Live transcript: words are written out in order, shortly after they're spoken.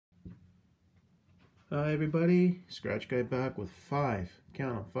Hi everybody, Scratch Guy back with 5,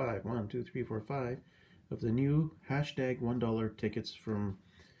 count them, 5, 1, 2, 3, 4, 5 of the new hashtag $1 tickets from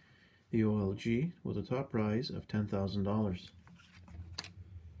the OLG with a top prize of $10,000.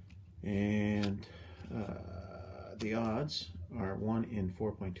 And the odds are 1 in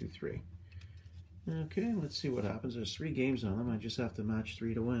 4.23. Okay, let's see what happens. There's 3 games on them. I just have to match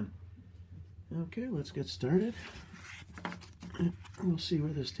 3 to win. Okay, let's get started. We'll see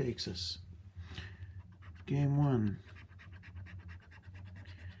where this takes us. Game 1,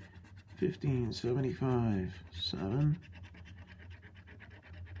 15, 75, 7,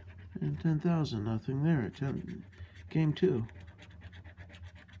 and 10,000, nothing there. 10. Game 2,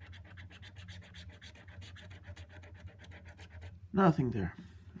 nothing there.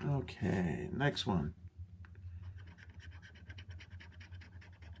 Okay, next one.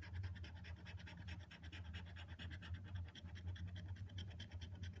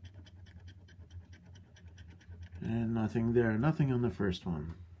 And nothing there, nothing on the first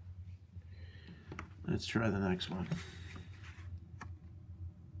one. Let's try the next one.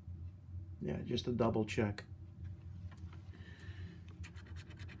 Yeah, just a double check.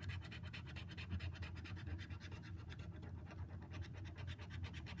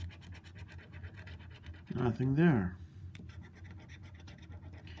 Nothing there.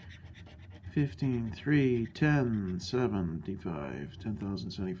 15, 3, 10, 75,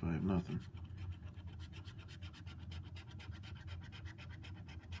 10,075, nothing.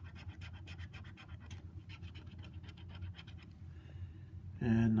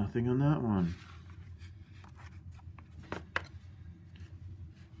 And nothing on that one.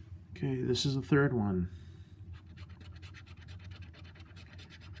 Okay, this is the third one.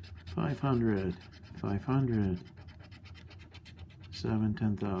 500, 500, 7,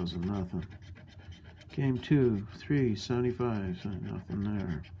 10,000, nothing. Game 2, 3, 75, so nothing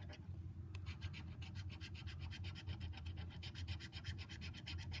there.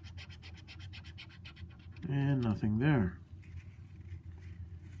 And nothing there.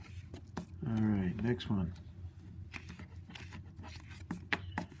 Alright, next one.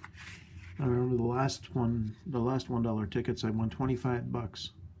 I remember the last $1 tickets, I won 25 bucks.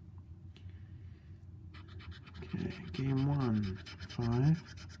 Okay, game 1, 5,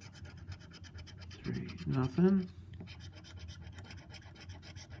 3, nothing.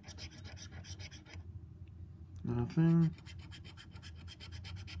 Nothing.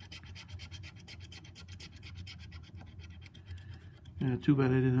 Yeah, too bad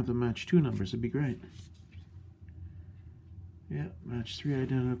I didn't have to match 2 numbers. It'd be great. Yeah, match 3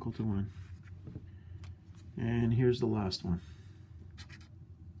 identical to 1. And here's the last one.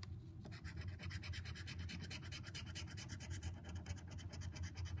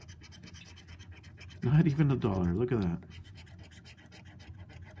 Not even $1. Look at that.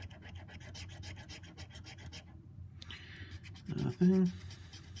 Nothing.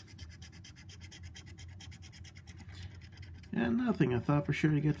 And nothing. I thought for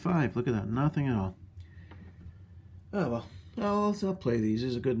sure to get 5. Look at that. Nothing at all. Oh well. I'll play these.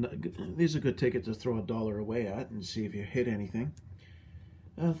 These are good tickets to throw $1 away at and see if you hit anything.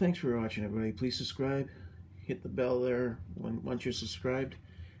 Thanks for watching, everybody. Please subscribe. Hit the bell there once you're subscribed,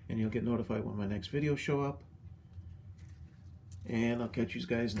 and you'll get notified when my next videos show up. And I'll catch you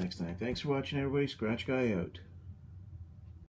guys next time. Thanks for watching, everybody. Scratch Guy out.